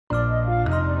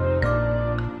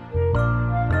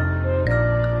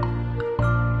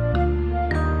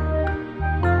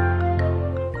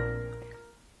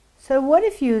So what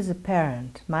if you as a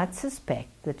parent might suspect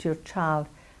that your child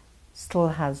still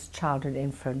has childhood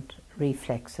infant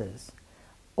reflexes?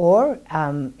 Or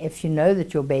if you know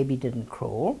that your baby didn't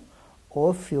crawl,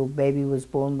 or if your baby was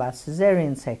born by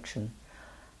cesarean section,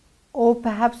 or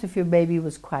perhaps if your baby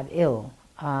was quite ill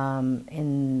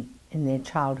in their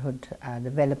childhood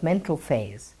developmental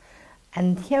phase.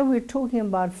 And here we're talking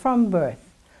about from birth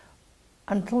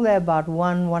until they're about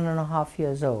 1.5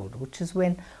 years old, which is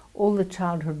when all the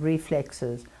childhood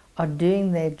reflexes are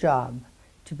doing their job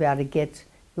to be able to get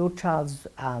your child's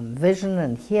vision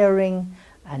and hearing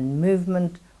and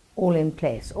movement all in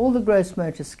place, all the gross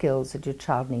motor skills that your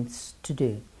child needs to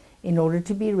do in order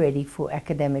to be ready for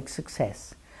academic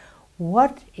success.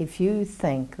 What if you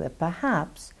think that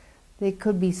perhaps there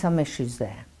could be some issues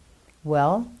there?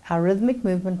 Well, our rhythmic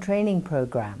movement training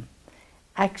program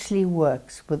actually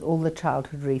works with all the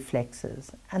childhood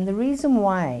reflexes. And the reason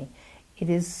why it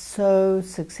is so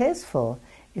successful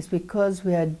is because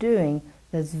we are doing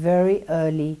those very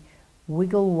early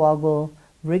wiggle-woggle,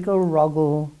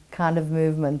 wriggle-roggle kind of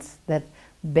movements that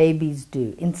babies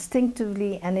do,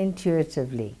 instinctively and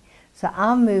intuitively. So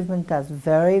our movement does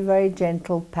very, very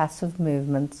gentle, passive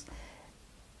movements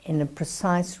in a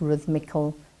precise,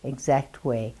 rhythmical, exact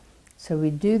way. So we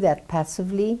do that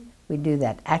passively, we do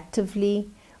that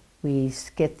actively, we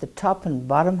get the top and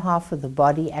bottom half of the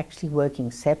body actually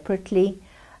working separately,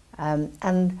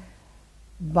 and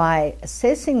by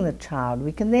assessing the child,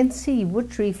 we can then see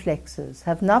which reflexes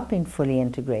have not been fully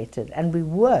integrated, and we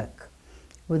work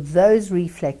with those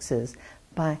reflexes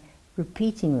by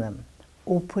repeating them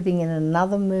or putting in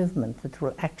another movement that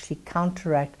will actually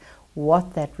counteract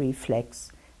what that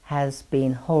reflex has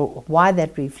been, why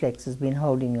that reflex has been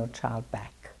holding your child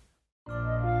back.